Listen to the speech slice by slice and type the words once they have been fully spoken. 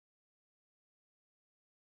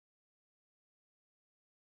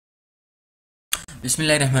بسم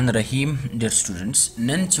الله الرحمن الرحیم ډیر سټوډنټس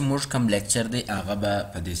نن چې موږ کوم لیکچر دی هغه به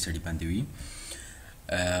په دې سړي باندې وي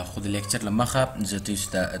خو د لیکچر له مخه زه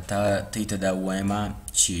تاسو ته دا ووایم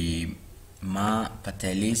چې ما په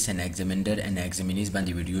تالیس ان ایگزامینډر ان ایگزامینیز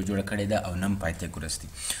باندې ویډیو جوړه کړې ده او نن پایتاګورس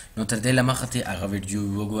دی نو تر دې له مخه ته هغه ویډیو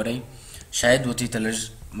وګورئ شاید وتی ته لږ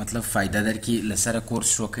مطلب فایده درکړي له سره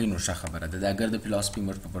کورس شروع کوي نو ښه خبره ده د اګر د فلسفي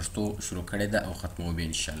موږ په پښتو شروع کړې ده او ختموو به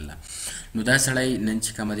انشاءالله نو دا سړی نن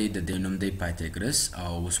چې کومه دی د دې نوم دی پایتاګورس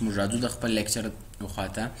او اوس موږ راځو د خپل لیکچر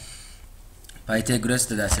وخواته پایتاګورس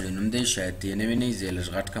د دا سړی نوم دی شاید یې نه وینئ زه یې لږ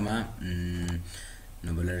غټ کړمه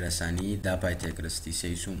نو بله رساني دا پایتاګورس دی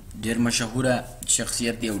صحیح شو ډېر مشهوره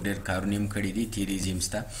شخصیت دی او ډېر کارونه یې هم کړي دي تیریزم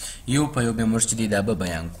سته یو په یو به موږ چې دی دا به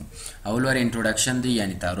بیان کړو اول وار انټروډکشن دی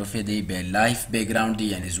یعنی تعارف یې دی بیا لایف بیکګراوند دی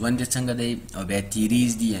یعنی ژوند یې څنګه دی او بیا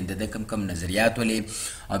تیریز دی یعنی د ده کم کم نظریات ولې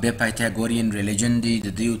او بیا پایتاګورین ریلیجن دی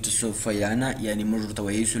د دوی تصوفیانه یعنی موږ ورته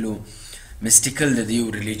ویلی میسټیکل د دې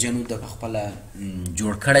یو ریلیجن و د پخپله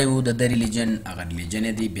جوړ کړی و د ده ریلیجن هغه ریلیجن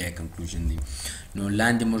یې دی بیا کنکلوژن دی نو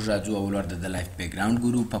لاندې موږ راځو اول ور د لایف بیکګراوند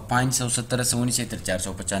ګورو په 570 سه ونیسئ تر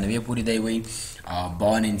 495 پورې دی وایي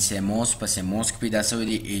بورن ان سیموس په سیموس کې پیدا شوی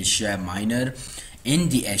دی ایشیا ماینر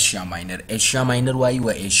ان دی ایشیا ماینر ایشیا ماینر وایي و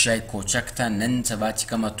ایشیا کوچک ته نن سبا چې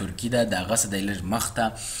کومه ترکي ده د هغه څه دی لږ مخ ته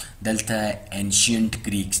دلته انشینټ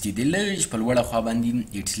ګریکس دي د لږ په لوړه خوا باندې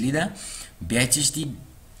ایټلي ده بیا چې دي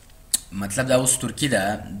مطلب دا اوس ترکی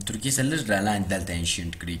ده ترکی سره لږ رالاندې دلته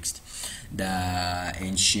انشینټ ګریکس دي د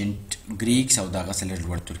انشینټ ګریکس او دغه څه لږ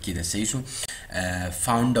لوړ ترکی ده صحیح شو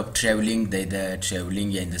فاوند اف ټریولینګ دی د ټریولینګ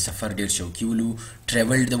یعنې د سفر ډېر شوقي ولو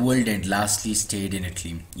ټریولډ د ورلډ اینډ لاستلی سټیډ ان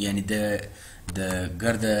اټلي یعنې د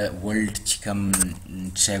ګرده ورلډ چې کوم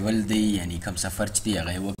ټریول دی یعنی کوم سفر چې دی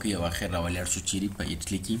هغه یې وکړي او اخر راولاړ شو چیرې په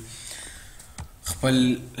اټلي کې خپل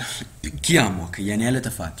قیام وکړي یعنې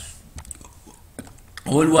هلته پاتې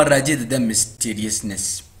اول وار راځي د مسټیریسنس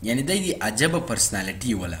یعنی د عجبه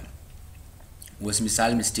پرسنالټي ولا اوس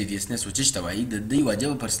مثال مسټیریسنس و چې ته وایي د دوی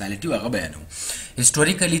عجبه پرسنالټي و هغه بیانوو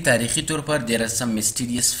هسټوریکلی تاریخي طور پر there are some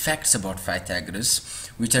mysterious facts about Pythagoras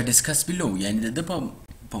which are discussed below یعنی د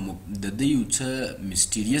ده یو څه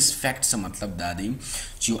مسټیریس فیکټ څه مطلب دا دی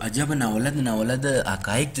چې یو عجبه ناولد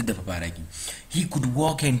حقایق د ده په باره کې he could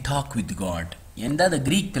walk and talk with God یعنی دا د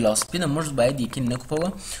ګریک فلسفي نه موږ باید یقین نه کوو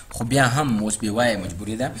خو بیا هم اوس بې وایه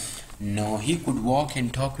مجبوري ده نو he could walk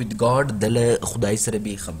and talk with God د له خدای سره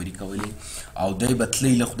به خبرې کولې او دی به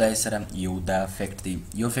تللی له خدای سره یو دا فیکټ دی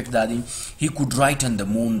یو فیکټ دا دی he could write on the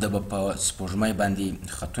moon د به په سپوږمۍ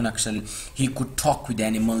باندې خطونه کښل he could talk with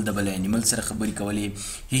animal د به له انیمل سره خبرې کولې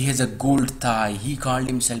he has a gold thigh he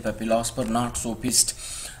called himself a philosopher not sophist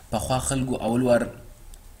پخوا خلکو اول وار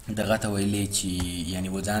دغه ته ویلې چې یعنی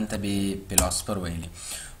وځان ته به فلسفر ویلې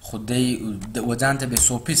خو دی وځان ته به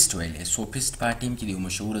سوفیسټ ویلې سوفیسټ په ټیم کې د یو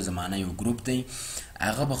مشهوره زمانه یو ګروپ دی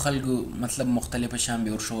هغه به خلکو مطلب مختلفه شان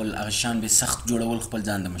به ورشول هغه شان به سخت جوړول خپل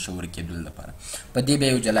ځان د مشهور کېدل لپاره په دې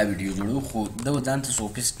به یو جلا ویډیو جوړو خو د وځان ته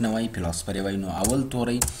سوفیسټ نه وایي فلسفر یې وایي نو اول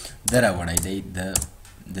توری ده راوړی دی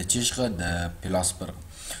د چیشغه د فلسفر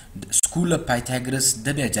School of Pythagoras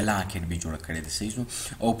د بیا جلا اکیډمي جوړه کړې ده صحیح شو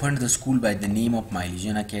opened the school by the name of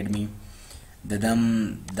Milesian Academy د دم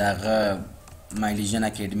دغه Milesian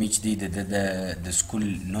Academy چې دی د سکول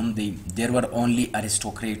نوم دی there were only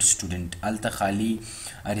aristocrats student هلته خالي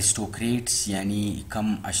aristocrats یعنی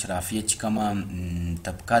کم اشرافیه چې کومه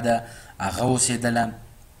طبقه ده هغه اوسېدله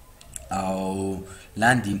او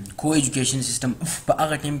لاندې کو ایجوکیشن سیستم په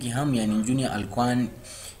هغه ټیم کې هم یعنی نجونې الکوان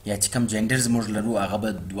یا چې کوم جنډرز موږ لرو هغه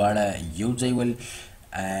به دواړه یو ځای ول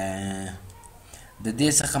د دې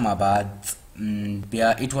څخه ما بعد بیا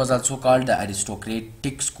it was also called the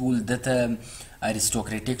aristocratic school دته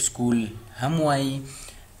aristocratic school هم وایي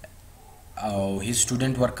او his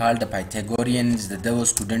students were called the Pythagoreans د دغه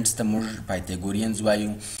students ته موږ Pythagoreans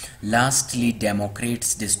وایو lastly democrats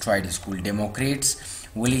destroyed the school democrats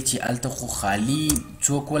ولی چې هلته خو خالي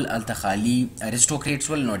څوک ول هلته خالي اریسټوکریټس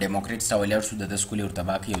ول نو ډیموکریټس ته ولاړ شو د ده سکول یې ورته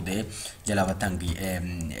تباه کړي او د جلا وطن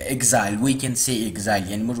ایګزایل وی کین سی ایګزایل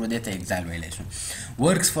یعنې موږ به دې ته ایګزایل ویلی شو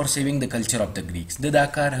ورکس فار سیوینګ د کلچر اف د ګریکس د دا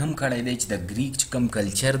کار هم کړی دی چې د ګریک چې کوم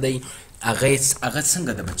کلچر دی هغه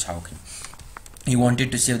څنګه د بچاو کړي he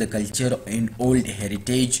wanted to save the culture and old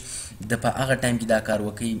heritage د په هغه ټایم کې دا کار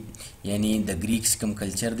وکړي یعنی د ګریکس کوم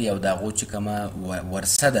کلچر دی او د هغو چې کومه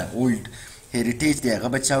ورثه ده اولډ هریټیج دی هغه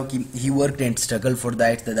بچاو کی he worked and struggled for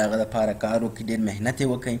that د هغه لپاره کار وکړي ډېر محنت یې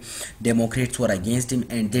وکړي ډیموکریټس were against him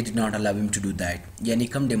and they did not allow him to do that یعنی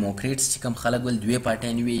کوم ډیموکریټس چې کوم خلک ول دوی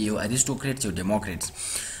پارټیانې وي یو اریسټوکریټس یو ډیموکریټس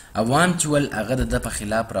عوام چې ول هغه د ده په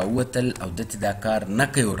خلاف راووتل او ده ته دا کار نه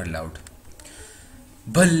کوي ورلاوډ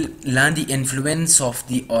بل لاندې influence of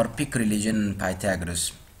the Orphic religion Pythagoras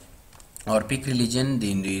اورپیک ریلیجن د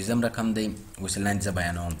هندویزم رقم دی. اوس لاندې زه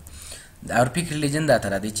بیانوم. د اورپیک ریلیجن دا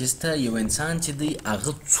تر دی چې یو انسان چې دی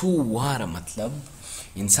هغه څو واره مطلب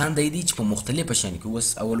انسان دی چې په مختلفه شان کې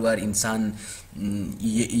اوس اول وار انسان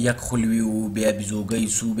یک خلوي و بیا بیزوګی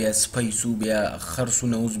سو بیا سپی سو بیا خر سو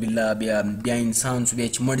نعوذ بالله بیا انسان سو بیا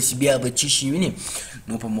چې مړ سي بیا به څه شي ویني.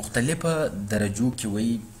 نو په مختلفه درجو کې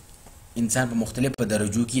وایي انسان په مختلفه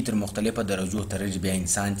درجو کې تر مختلفه درجو تر بیا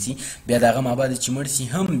انسان سي بیا دغه مابعد چې مړ سي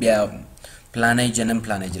هم بیا پلانای جنم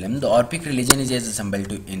پلانای جنم. د اورپیک ریلیجن از ایز سمبل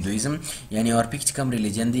ټو هندویزم یعنی اورپیک چې کوم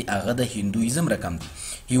ریلیجن دی هغه د هندویزم رقم دی.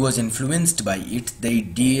 he was influenced by it دی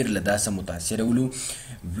ډیر له داسه متاثر ولو.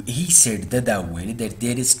 he said دا ویلي that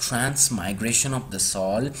there is transmigration of the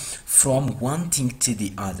soul from one thing to the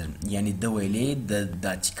other یعنی د ویلي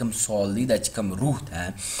دا چې کوم سول دی دا چې کوم روح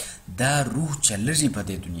ده دا روح چلږي په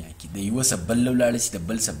دې دنیا کې د یو څه بل ولاړ شي د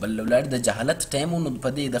بل څه بل ولاړ د جهالت ټایمونو په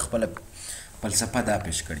دې د خپل فلسفه دا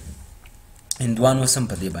پیش کړي. هندوانو سم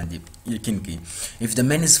په دې باندې یقین کوي. if the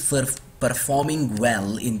man is performing well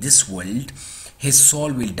in this world his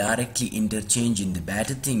soul will directly interchange in the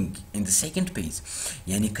better thing in the second phase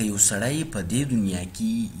یعنی که یو سړی په دې دنیا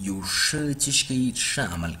کې یو ښه څیز کوي ښه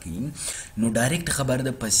عمل کوي نو ډایرکټ خبر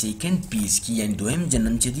ده په سیکنډ پیس کې یعنی دویم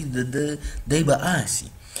جنم چې دی دی به آسي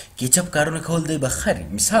کیچپ کارونه کول دی به خري.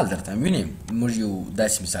 مثال درته وینئ موږ یو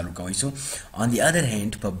داسې مثال وکوی سو on the other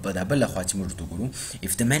hand په دا بله خوا چې موږ ورته وګورو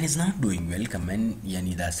if the man is not doing well که من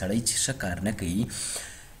یعنی دا سړی چې ښه کار نه کوي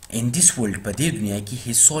in this world په دې دنیا کې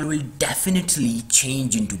his soul will definitely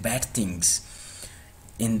change into bad things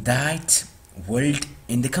in that world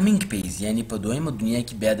in the coming phase یعنی په دویمه دنیا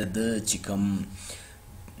کې بیا د چې کوم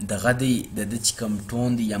دغه دی د چې کوم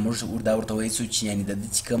ټون دی یا موږ دا ورته وایو چې یعنی د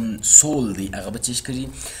چې کوم سول دی هغه به څه کوي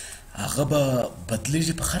هغه به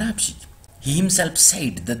بدلیږي په خراب شي. he himself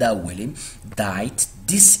said دا ویلي that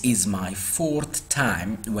this is my fourth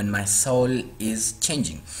time when my soul is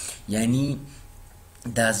changing یعنی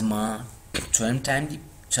دا زما څویم ټایم دی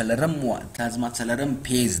دا زما څلرم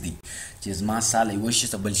پیز دی چې زما سال یو شي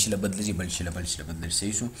ته بل شي له بدلېږي بل شي له بل شي له بدلېږي.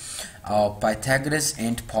 صحیح شو. او Pythagoras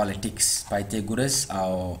and politics Pythagoras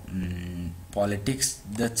او politics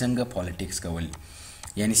د څنګه politics کول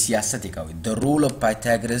یعنی سیاست یې کوي. the role of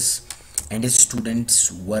Pythagoras and his students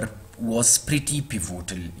was pretty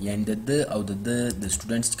pivotal یعنی د او د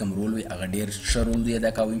students کوم رول وي هغه ډیر ښه رول دی ادا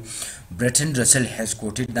کوي. Bertrand Russell has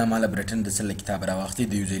quoted دا مالا برټن رسل کتاب راوختی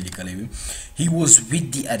د یو ځای لیکلی وي. he was with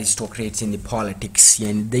the aristocrats in the politics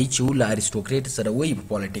یعنی دی چې له ارستوکریټ سره وایي په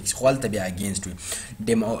پالیټکس خو هلته بیا اګینسټ وي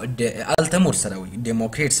هلته هم ورسره وایي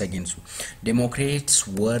ډیموکریټس اګینسټ وي. ډیموکریټس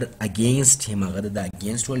ور اګینسټ هم هغه د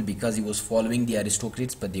اګینسټ ول بیکاز he was following the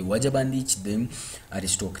aristocrats په دې وجه باندې چې د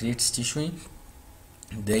ارستوکریټس چې شوي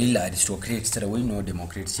دی له ارستوکریټ سره وایي نو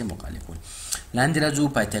ډیموکریټس یې مخالف ول. لاندې راځو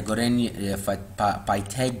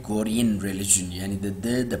pythagorean religion یعنی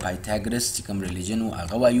د pythagoras چې کوم religion و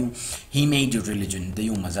هغه وایو. he made a religion د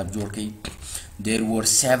یو مذهب جوړ کړي. there were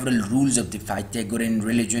several rules of the Pythagorean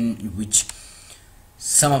religion which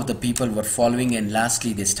some of the people were following and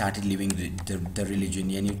lastly they started living the religion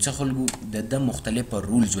یعنی څه خلکو د مختلف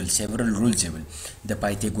rules ول several rules ول د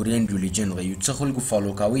Pythagorean religion غو څه خلکو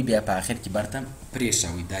فالو کوي بیا په اخر کې برته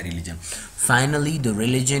پریښاوي دا religion. finally the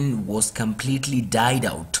religion was completely died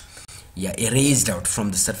out یا erased out from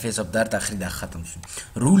the surface of the earth اخر دا ختم شو.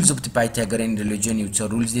 rules of the Pythagorean religion یو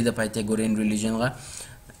څه rules دي د Pythagorean religion غا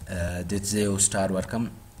د څه یو star ورکم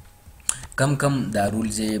کم دا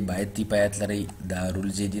رولز باید تی پایت لري. دا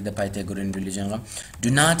رولز دي د Pythagorean religion غا. do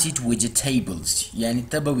not eat vegetables یعنی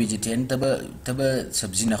تبه vegetarian تبه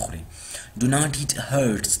سبزی نه خوري. do not eat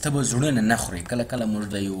herbs تبه زړونه نه خوري. کله کله موږ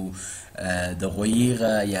د یو د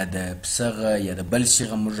غویغه یا د پسغه یا د بل شي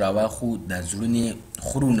موږ راواخو د زړونه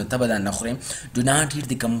خورو نه تبه دا نه خوري. do not eat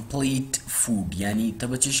the complete food یعنی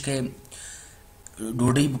تبه چې کې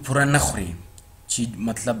ډوډۍ پوره نه خوري چې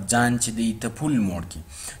مطلب ځان چې دی ته پول موړ کی.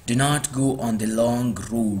 do not go on the long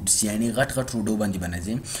roads یعنی غټ غټ روډو باندې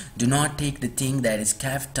بنځي. do not take the thing that is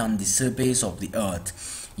kept on the surface of the earth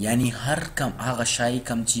یعنی هر کم هغه شای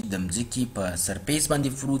کم چې د مځکې په سرفیس باندې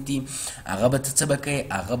فروتي هغه به ته څه به کوي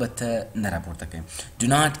هغه به ته نه راپورته کوي. do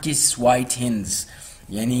not kiss white hens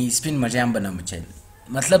یعنی سپین مجام به نه مچوي.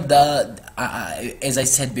 مطلب دا as I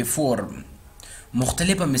said before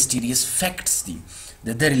مختلفه mysterious facts دي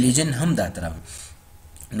د ریلیجن هم دا تر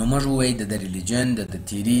نو موږ وایي د ریلیجن د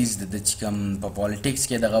تیریز د چې کوم په پالیټکس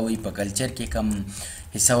کې دغه وایي په کلچر کې کم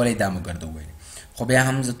حصه ولې دا موږ ګرځو وایي. خو بیا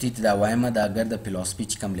هم زه ته دا وایم دا اگر د فلسفي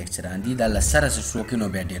چې کوم لیکچران دي دا له سره شروع کړي نو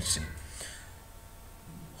بیا ډېر شي.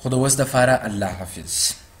 خو د اوس دپاره الله حافظ.